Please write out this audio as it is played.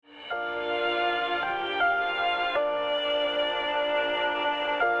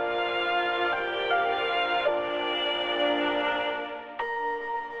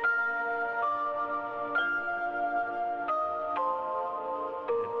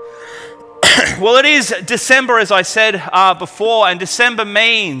Well, it is December, as I said before, and December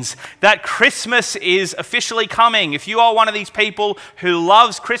means that Christmas is officially coming. If you are one of these people who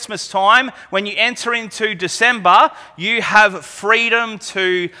loves Christmas time, when you enter into December, you have freedom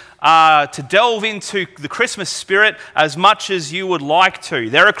to delve into the Christmas spirit as much as you would like to.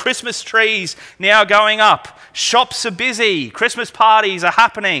 There are Christmas trees now going up. Shops are busy. Christmas parties are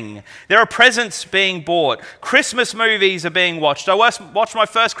happening. There are presents being bought. Christmas movies are being watched. I watched my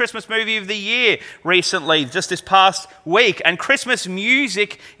first Christmas movie of the year recently, just this past week, and Christmas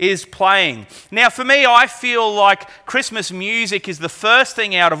music is playing. Now, for me, I feel like Christmas music is the first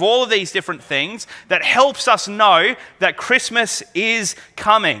thing out of all of these different things that helps us know that Christmas is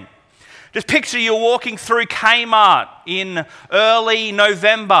coming. Just picture you're walking through Kmart in early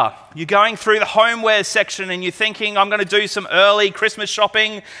November. You're going through the homewares section and you're thinking, I'm going to do some early Christmas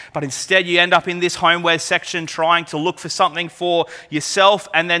shopping, but instead you end up in this homewares section trying to look for something for yourself,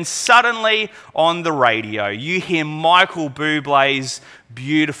 and then suddenly on the radio you hear Michael Bublé's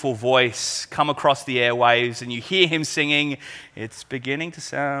beautiful voice come across the airwaves, and you hear him singing, "It's beginning to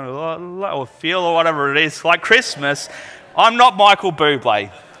sound a lot like, or feel, or whatever it is, like Christmas." I'm not Michael Bublé,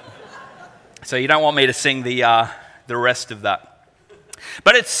 so you don't want me to sing the rest of that.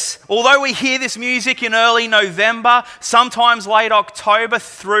 But although we hear this music in early November, sometimes late October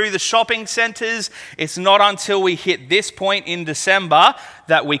through the shopping centres, it's not until we hit this point in December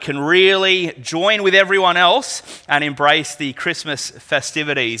that we can really join with everyone else and embrace the Christmas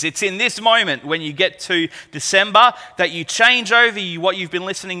festivities. It's in this moment when you get to December that you change over what you've been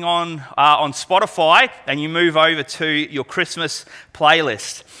listening on Spotify and you move over to your Christmas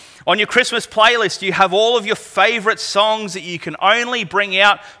playlist. On your Christmas playlist, you have all of your favourite songs that you can only bring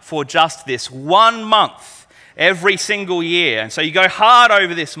out for just this 1 month every single year. And so you go hard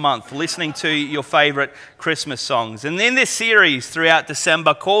over this month listening to your favourite Christmas songs. And in this series throughout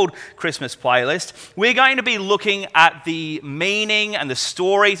December called Christmas Playlist, we're going to be looking at the meaning and the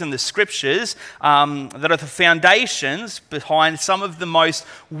stories and the scriptures that are the foundations behind some of the most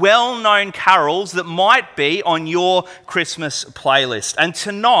well-known carols that might be on your Christmas playlist. And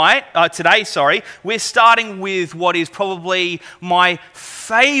today, we're starting with what is probably my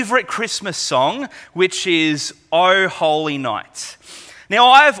favourite Christmas song, which is "O Holy Night." Now,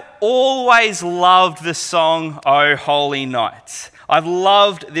 I've always loved the song "O Holy Night." I've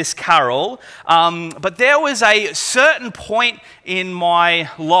loved this carol, but there was a certain point in my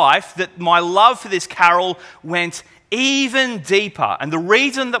life that my love for this carol went even deeper. And the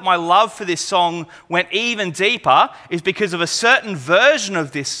reason that my love for this song went even deeper is because of a certain version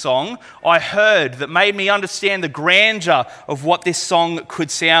of this song I heard that made me understand the grandeur of what this song could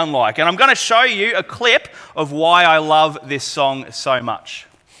sound like. And I'm going to show you a clip of why I love this song so much.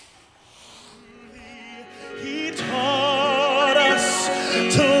 He taught us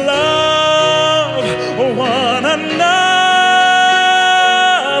to love one another.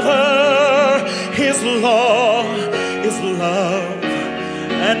 His law is love,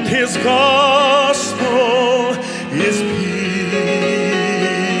 and His gospel is peace.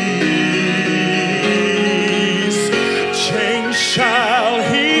 Chains shall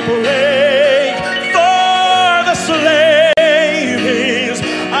He break, for the slave is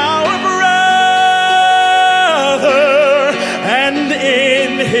our brother, and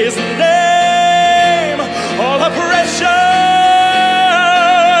in His name all oppression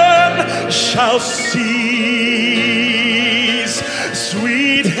shall cease.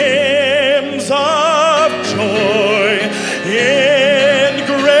 Sweet hymns of joy in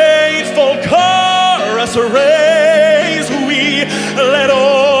grateful chorus raise we, let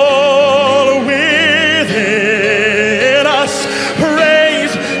all within us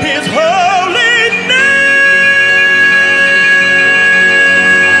praise His holy name.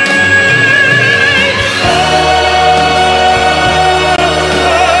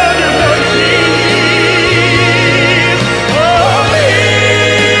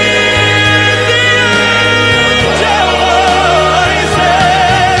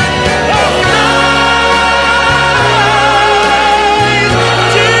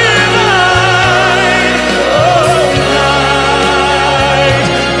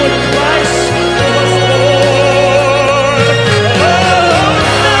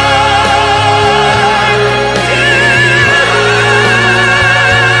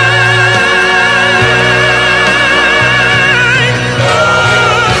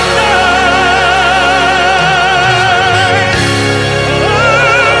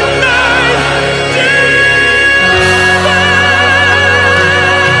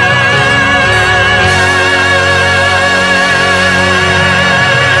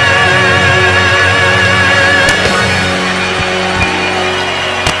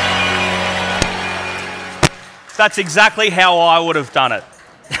 That's exactly how I would have done it.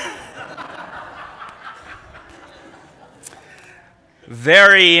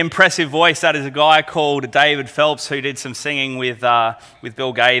 Very impressive voice. That is a guy called David Phelps who did some singing with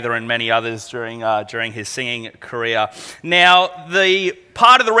Bill Gaither and many others during his singing career. Now, the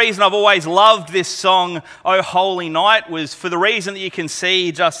part of the reason I've always loved this song, "O Holy Night," was for the reason that you can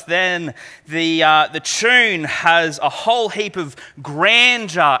see just then. The tune has a whole heap of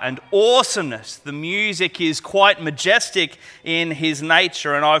grandeur and awesomeness. The music is quite majestic in his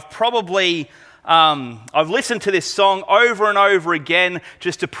nature, and I've listened to this song over and over again,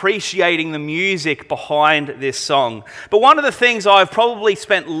 just appreciating the music behind this song. But one of the things I've probably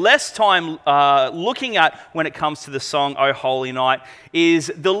spent less time looking at when it comes to the song "O Holy Night"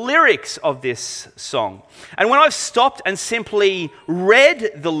 is the lyrics of this song. And when I've stopped and simply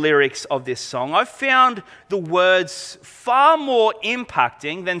read the lyrics of this song, I've found the words far more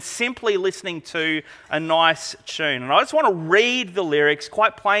impacting than simply listening to a nice tune. And I just want to read the lyrics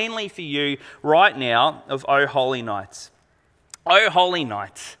quite plainly for you right now of "O Holy Night." O holy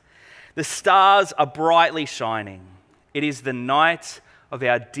night, the stars are brightly shining. It is the night of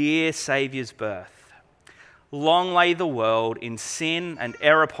our dear Saviour's birth. Long lay the world in sin and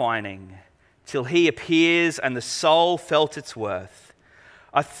error pining, till he appears and the soul felt its worth.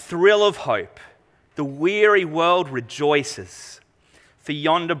 A thrill of hope, the weary world rejoices, for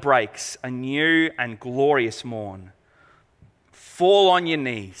yonder breaks a new and glorious morn. Fall on your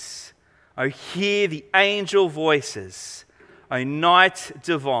knees, O hear the angel voices, O night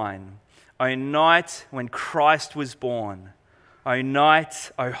divine, O night when Christ was born, O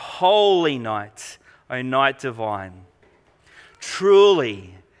night, O holy night, O night divine.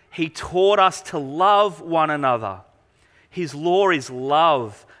 Truly, he taught us to love one another. His law is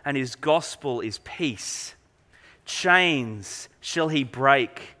love and his gospel is peace. Chains shall he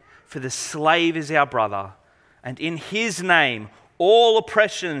break, for the slave is our brother, and in his name all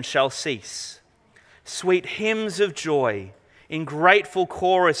oppression shall cease. Sweet hymns of joy, in grateful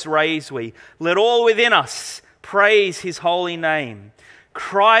chorus raise we. Let all within us praise his holy name.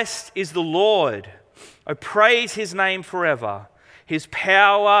 Christ is the Lord. O praise his name forever. His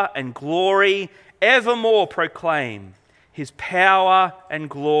power and glory evermore proclaim. His power and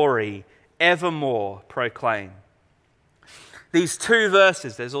glory evermore proclaim. These two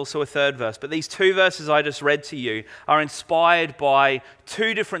verses, there's also a third verse, but these two verses I just read to you are inspired by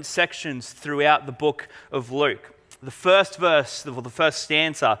two different sections throughout the book of Luke. The first verse, the first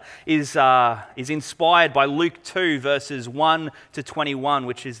stanza, is inspired by Luke 2, verses 1 to 21,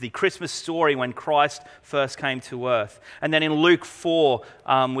 which is the Christmas story when Christ first came to earth. And then in Luke 4,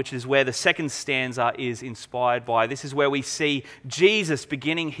 which is where the second stanza is inspired by. This is where we see Jesus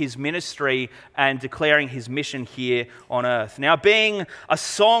beginning his ministry and declaring his mission here on earth. Now, being a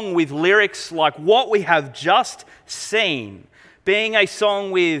song with lyrics like what we have just seen, being a song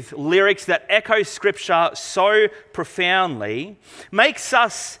with lyrics that echo Scripture so profoundly, makes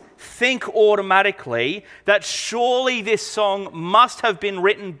us think automatically that surely this song must have been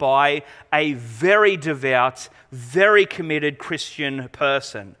written by a very devout, very committed Christian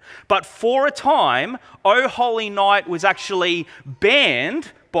person. But for a time, O Holy Night was actually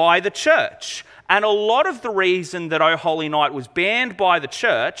banned by the church. And a lot of the reason that O Holy Night was banned by the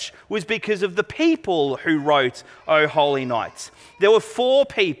church was because of the people who wrote O Holy Night. There were 4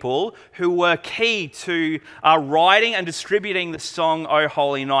 people who were key to writing and distributing the song O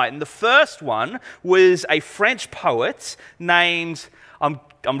Holy Night. And the first one was a French poet named, I'm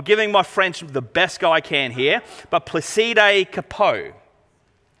giving my French the best go I can here, but Placide Cappeau.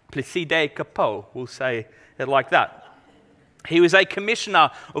 Placide Cappeau, we'll say it like that. He was a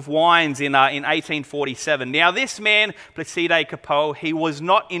commissioner of wines in 1847. Now, this man, Placide Cappeau, he was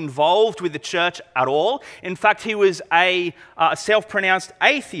not involved with the church at all. In fact, he was a self-pronounced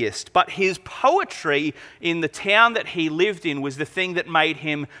atheist, but his poetry in the town that he lived in was the thing that made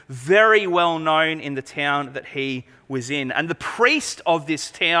him very well known in the town that he was in. And the priest of this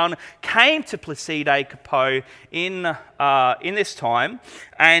town came to Placide Cappeau in this time,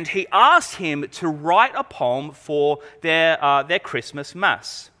 and he asked him to write a poem for their Christmas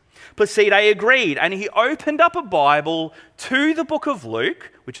Mass. Placide agreed, and he opened up a Bible to the book of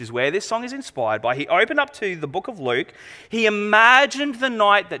Luke, which is where this song is inspired by. He opened up to the book of Luke. He imagined the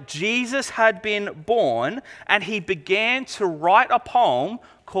night that Jesus had been born, and he began to write a poem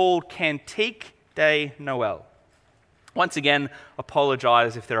called Cantique de Noël. Once again,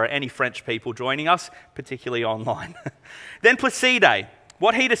 apologise if there are any French people joining us, particularly online. Then Placide,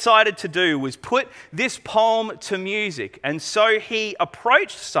 what he decided to do was put this poem to music. And so he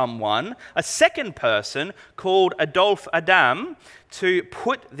approached someone, a second person called Adolphe Adam, to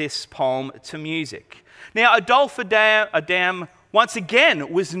put this poem to music. Now, Adolphe Adam once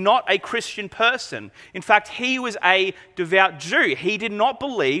again, was not a Christian person. In fact, he was a devout Jew. He did not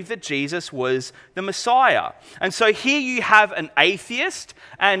believe that Jesus was the Messiah. And so here you have an atheist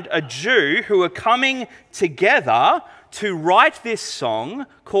and a Jew who are coming together to write this song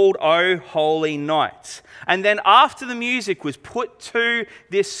called O Holy Night. And then after the music was put to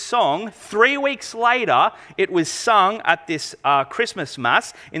this song, 3 weeks later, it was sung at this Christmas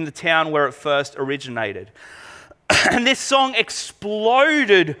Mass in the town where it first originated. And this song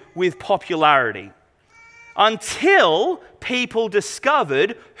exploded with popularity until people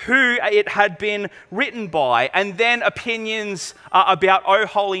discovered who it had been written by. And then opinions about O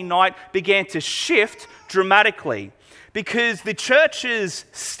Holy Night began to shift dramatically, because the church's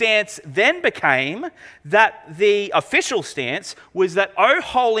stance then became that the official stance was that O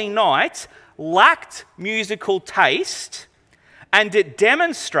Holy Night lacked musical taste, and it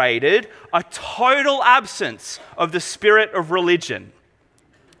demonstrated a total absence of the spirit of religion.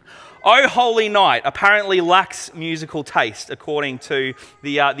 O Holy Night apparently lacks musical taste, according to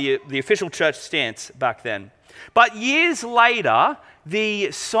the official church stance back then. But years later, the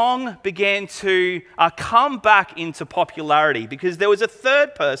song began to come back into popularity because there was a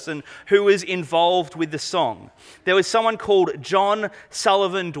third person who was involved with the song. There was someone called John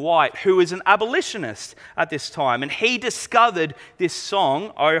Sullivan Dwight, who was an abolitionist at this time, and he discovered this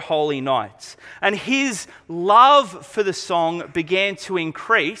song, O Holy Night. And his love for the song began to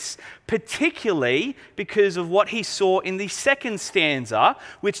increase, particularly because of what he saw in the second stanza,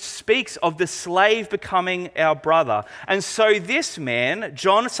 which speaks of the slave becoming our brother. And so this man,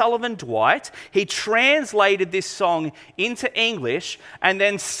 John Sullivan Dwight, he translated this song into English, and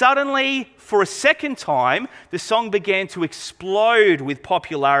then suddenly, for a second time, the song began to explode with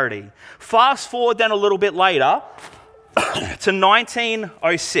popularity. Fast forward then a little bit later to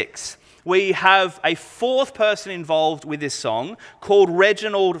 1906. We have a fourth person involved with this song called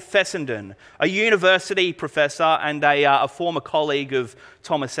Reginald Fessenden, a university professor and a former colleague of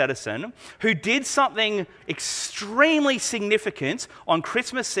Thomas Edison, who did something extremely significant on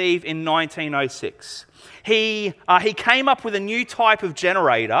Christmas Eve in 1906. He came up with a new type of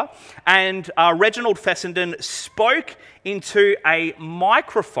generator, and Reginald Fessenden spoke into a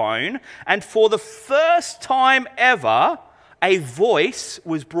microphone, and for the first time ever, a voice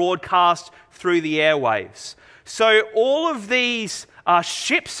was broadcast through the airwaves. So all of these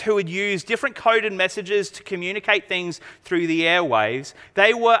ships who had used different coded messages to communicate things through the airwaves,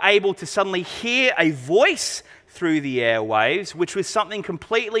 they were able to suddenly hear a voice through the airwaves, which was something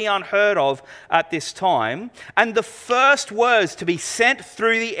completely unheard of at this time. And the first words to be sent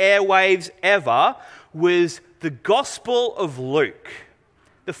through the airwaves ever was the Gospel of Luke,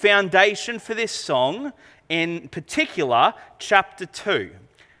 the foundation for this song, in particular, chapter 2,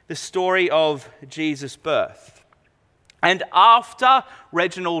 the story of Jesus' birth. And after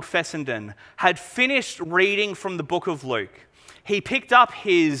Reginald Fessenden had finished reading from the book of Luke, he picked up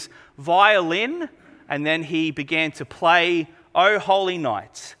his violin and then he began to play O Holy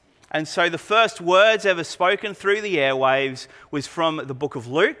Night. And so the first words ever spoken through the airwaves was from the book of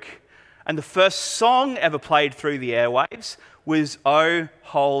Luke, and the first song ever played through the airwaves was O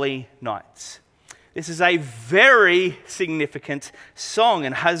Holy Night. This is a very significant song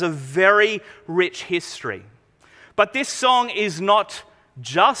and has a very rich history. But this song is not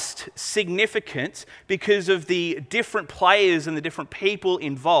just significant because of the different players and the different people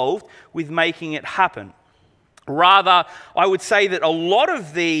involved with making it happen. Rather, I would say that a lot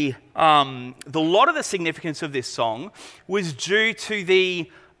of the significance of this song was due to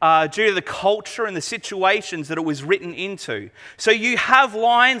the culture and the situations that it was written into. So you have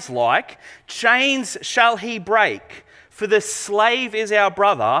lines like, "Chains shall he break, for the slave is our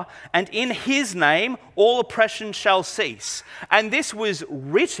brother, and in his name all oppression shall cease." And this was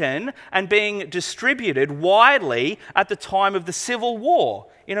written and being distributed widely at the time of the Civil War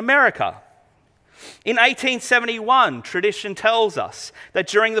in America. In 1871, tradition tells us that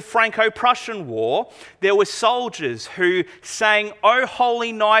during the Franco-Prussian War, there were soldiers who sang O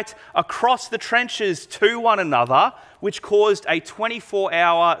Holy Night across the trenches to one another, which caused a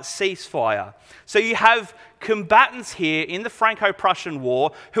 24-hour ceasefire. So you have combatants here in the Franco-Prussian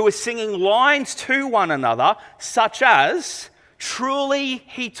War who are singing lines to one another, such as, "Truly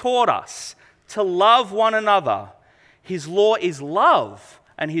he taught us to love one another. His law is love,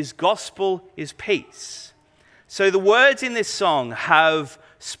 and his gospel is peace." So the words in this song have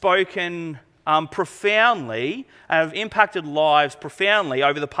spoken profoundly and have impacted lives profoundly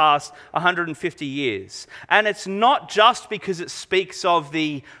over the past 150 years. And it's not just because it speaks of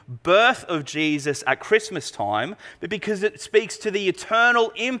the birth of Jesus at Christmas time, but because it speaks to the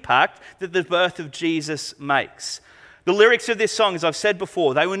eternal impact that the birth of Jesus makes. The lyrics of this song, as I've said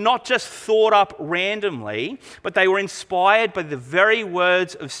before, they were not just thought up randomly, but they were inspired by the very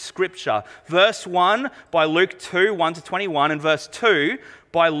words of Scripture. Verse 1 by Luke 2, 1 to 21, and verse 2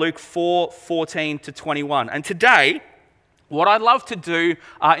 by Luke 4, 14 to 21. And today, what I'd love to do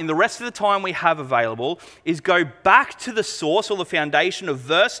in the rest of the time we have available is go back to the source or the foundation of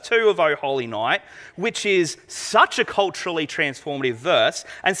verse 2 of O Holy Night, which is such a culturally transformative verse,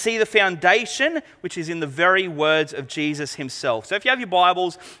 and see the foundation which is in the very words of Jesus himself. So if you have your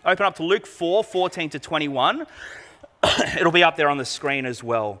Bibles, open up to Luke 4, 14 to 21. It'll be up there on the screen as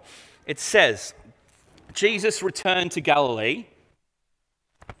well. It says, Jesus returned to Galilee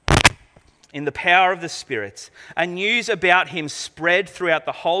in the power of the Spirit, and news about him spread throughout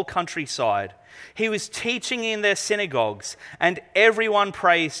the whole countryside. He was teaching in their synagogues, and everyone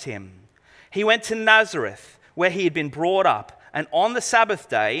praised him. He went to Nazareth, where he had been brought up, and on the Sabbath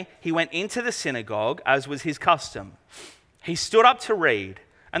day he went into the synagogue, as was his custom. He stood up to read,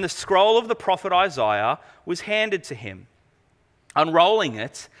 and the scroll of the prophet Isaiah was handed to him. Unrolling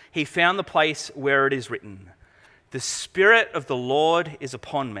it, he found the place where it is written, "The Spirit of the Lord is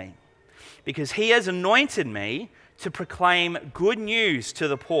upon me, because he has anointed me to proclaim good news to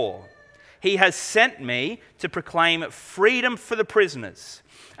the poor. He has sent me to proclaim freedom for the prisoners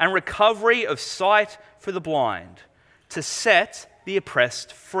and recovery of sight for the blind, to set the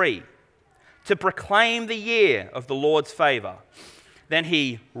oppressed free, to proclaim the year of the Lord's favor." Then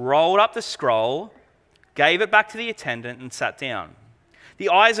he rolled up the scroll, gave it back to the attendant, and sat down. The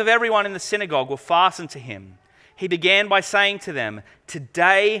eyes of everyone in the synagogue were fastened to him. He began by saying to them,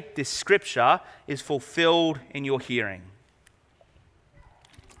 "Today this scripture is fulfilled in your hearing."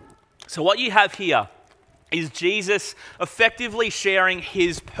 So what you have here is Jesus effectively sharing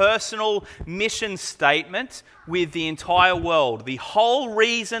his personal mission statement with the entire world. The whole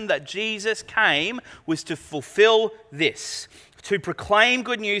reason that Jesus came was to fulfill this, to proclaim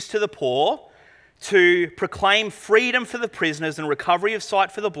good news to the poor, to proclaim freedom for the prisoners and recovery of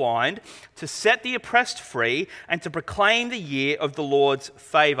sight for the blind, to set the oppressed free, and to proclaim the year of the Lord's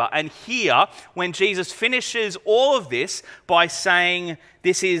favor. And here, when Jesus finishes all of this by saying,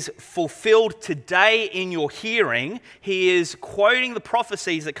 "This is fulfilled today in your hearing," he is quoting the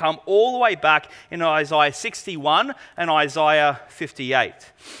prophecies that come all the way back in Isaiah 61 and Isaiah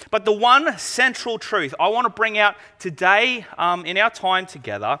 58. But the one central truth I want to bring out today in our time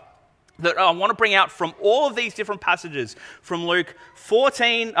together, that I want to bring out from all of these different passages, from Luke 4,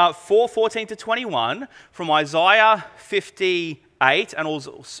 14 to 21, from Isaiah 58, and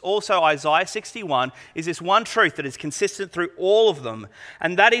also Isaiah 61, is this one truth that is consistent through all of them,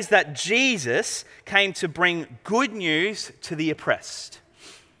 and that is that Jesus came to bring good news to the oppressed.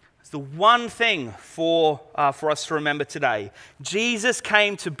 It's the one thing for us to remember today. Jesus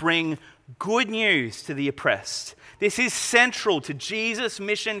came to bring good news to the oppressed. This is central to Jesus'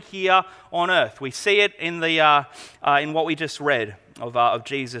 mission here on earth. We see it in in what we just read of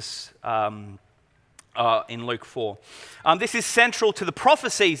Jesus in Luke 4. This is central to the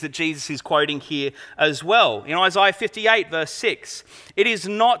prophecies that Jesus is quoting here as well. In Isaiah 58, verse 6, Is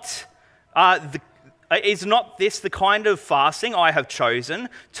not this the kind of fasting I have chosen,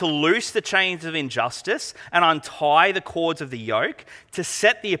 to loose the chains of injustice and untie the cords of the yoke, to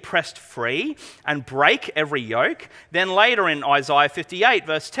set the oppressed free and break every yoke? Then later in Isaiah 58,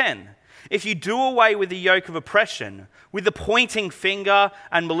 verse 10, "If you do away with the yoke of oppression, with the pointing finger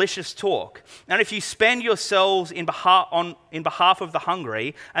and malicious talk, and if you spend yourselves in behalf of the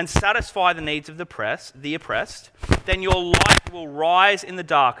hungry and satisfy the needs of the oppressed, then your light will rise in the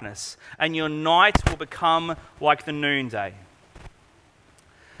darkness, and your night will become like the noonday."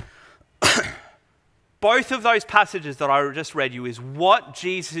 Both of those passages that I just read you is what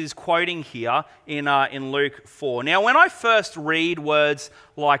Jesus is quoting here in Luke 4. Now, when I first read words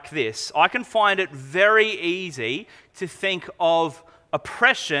like this, I can find it very easy to think of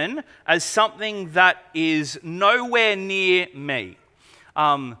oppression as something that is nowhere near me.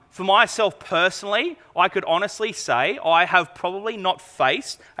 For myself personally, I could honestly say I have probably not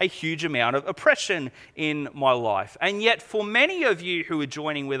faced a huge amount of oppression in my life. And yet for many of you who are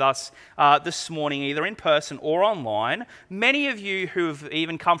joining with us this morning, either in person or online, many of you who have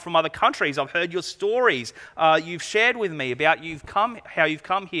even come from other countries, I've heard your stories, you've shared with me about how you've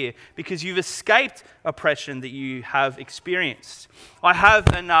come here because you've escaped oppression that you have experienced. I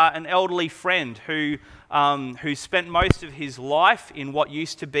have an elderly friend who who spent most of his life in what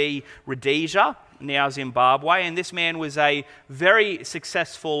used to be Rhodesia, now Zimbabwe, and this man was a very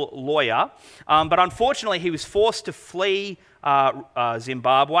successful lawyer, but unfortunately he was forced to flee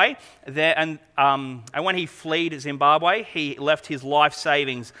Zimbabwe there, and when he fled Zimbabwe, he left his life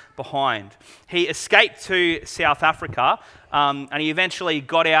savings behind. He escaped to South Africa, and he eventually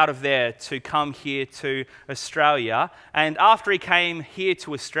got out of there to come here to Australia. And after he came here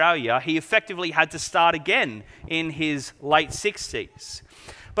to Australia, he effectively had to start again in his late 60s.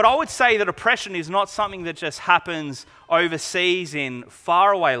 But I would say that oppression is not something that just happens overseas in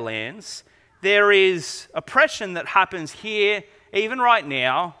faraway lands. There is oppression that happens here, even right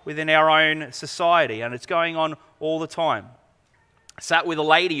now, within our own society, and it's going on all the time. I sat with a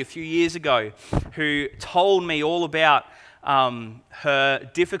lady a few years ago who told me all about her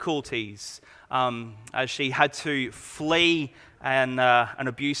difficulties as she had to flee an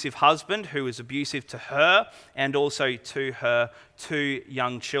abusive husband who was abusive to her and also to her 2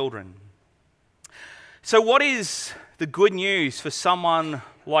 young children. So what is the good news for someone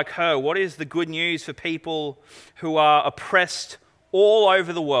like her? What is the good news for people who are oppressed all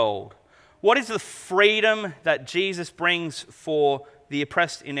over the world? What is the freedom that Jesus brings for the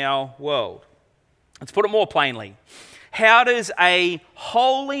oppressed in our world? Let's put it more plainly. How does a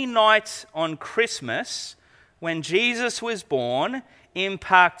holy night on Christmas, when Jesus was born,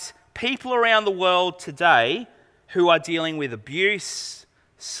 impact people around the world today who are dealing with abuse,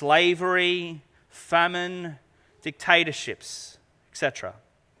 slavery, famine, dictatorships, etc.?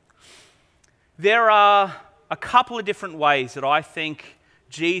 There are a couple of different ways that I think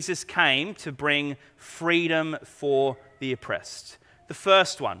Jesus came to bring freedom for the oppressed. The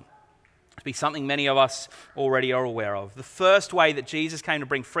first one, to be something many of us already are aware of. The first way that Jesus came to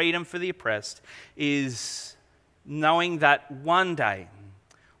bring freedom for the oppressed is knowing that one day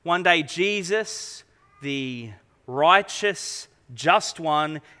Jesus, the righteous, just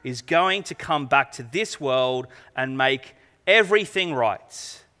one, is going to come back to this world and make everything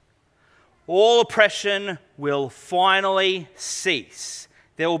right. All oppression will finally cease.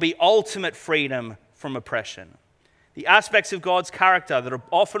 There will be ultimate freedom from oppression. The aspects of God's character that are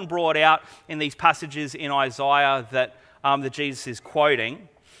often brought out in these passages in Isaiah that Jesus is quoting,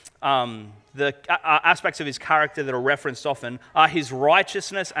 the aspects of his character that are referenced often are his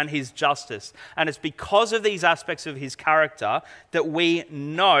righteousness and his justice. And it's because of these aspects of his character that we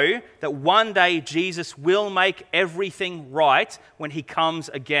know that one day Jesus will make everything right when he comes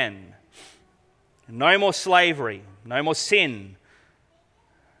again. No more slavery, no more sin,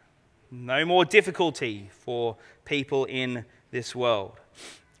 no more difficulty for people in this world.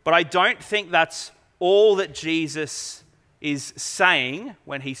 But I don't think that's all that Jesus is saying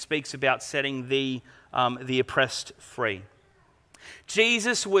when he speaks about setting the oppressed free.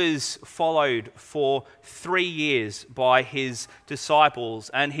 Jesus was followed for 3 years by his disciples,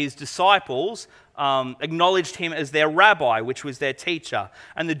 and his disciples acknowledged him as their rabbi, which was their teacher.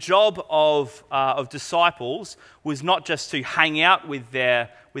 And the job of disciples was not just to hang out with their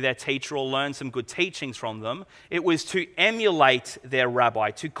teacher or learn some good teachings from them. It was to emulate their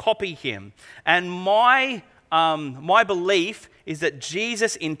rabbi, to copy him. And my belief is that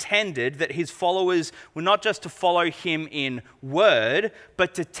Jesus intended that his followers were not just to follow him in word,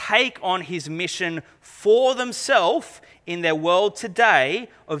 but to take on his mission for themselves in their world today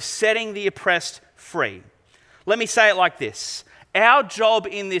of setting the oppressed free. Let me say it like this. Our job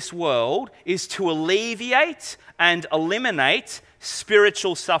in this world is to alleviate and eliminate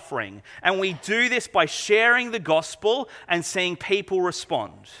spiritual suffering. And we do this by sharing the gospel and seeing people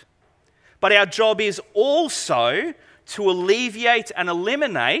respond. But our job is also to alleviate and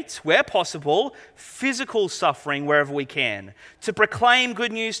eliminate, where possible, physical suffering wherever we can, to proclaim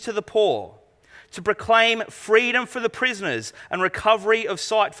good news to the poor, to proclaim freedom for the prisoners and recovery of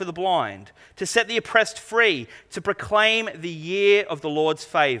sight for the blind, to set the oppressed free, to proclaim the year of the Lord's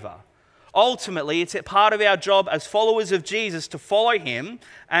favour. Ultimately, it's a part of our job as followers of Jesus to follow him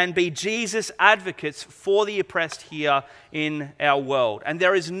and be Jesus advocates for the oppressed here in our world. And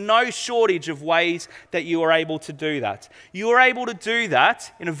there is no shortage of ways that you are able to do that. You are able to do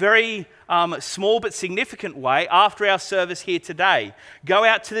that in a very small but significant way after our service here today. Go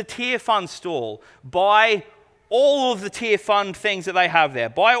out to the Tear Fund stall, buy all of the Tear Fund things that they have there.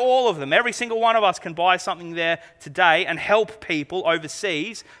 Buy all of them. Every single one of us can buy something there today and help people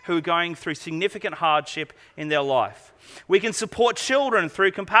overseas who are going through significant hardship in their life. We can support children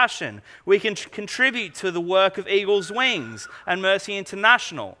through compassion. We can contribute to the work of Eagle's Wings and Mercy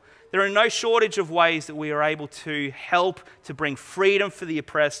International. There are no shortage of ways that we are able to help to bring freedom for the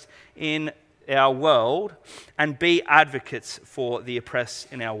oppressed in our world and be advocates for the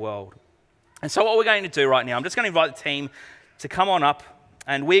oppressed in our world. And so what we're going to do right now, I'm just going to invite the team to come on up,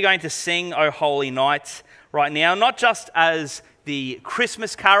 and we're going to sing O Holy Night right now, not just as the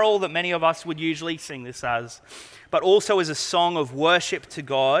Christmas carol that many of us would usually sing this as, but also as a song of worship to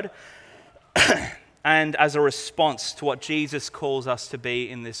God and as a response to what Jesus calls us to be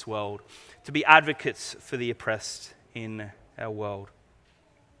in this world, to be advocates for the oppressed in our world.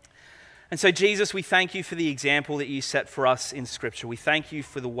 And so, Jesus, we thank you for the example that you set for us in Scripture. We thank you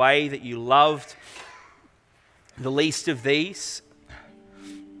for the way that you loved the least of these.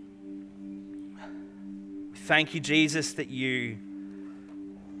 We thank you, Jesus, that you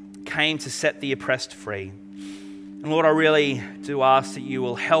came to set the oppressed free. And Lord, I really do ask that you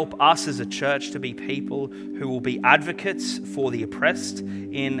will help us as a church to be people who will be advocates for the oppressed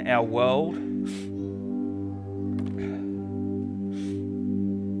in our world.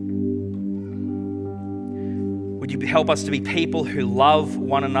 Would you help us to be people who love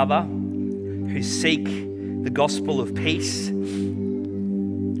one another, who seek the gospel of peace?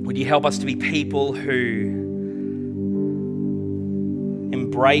 Would you help us to be people who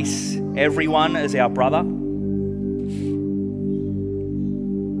embrace everyone as our brother?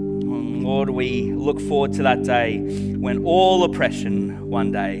 Lord, we look forward to that day when all oppression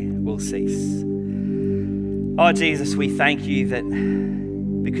one day will cease. Oh, Jesus, we thank you that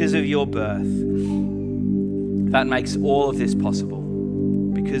because of your birth, that makes all of this possible.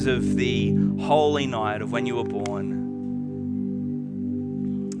 Because of the holy night of when you were born,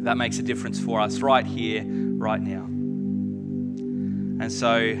 that makes a difference for us right here, right now. And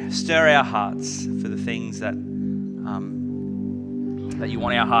so stir our hearts for the things that you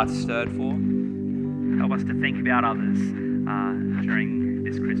want our hearts stirred for. Help us to think about others during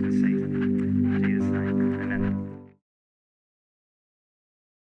this Christmas season.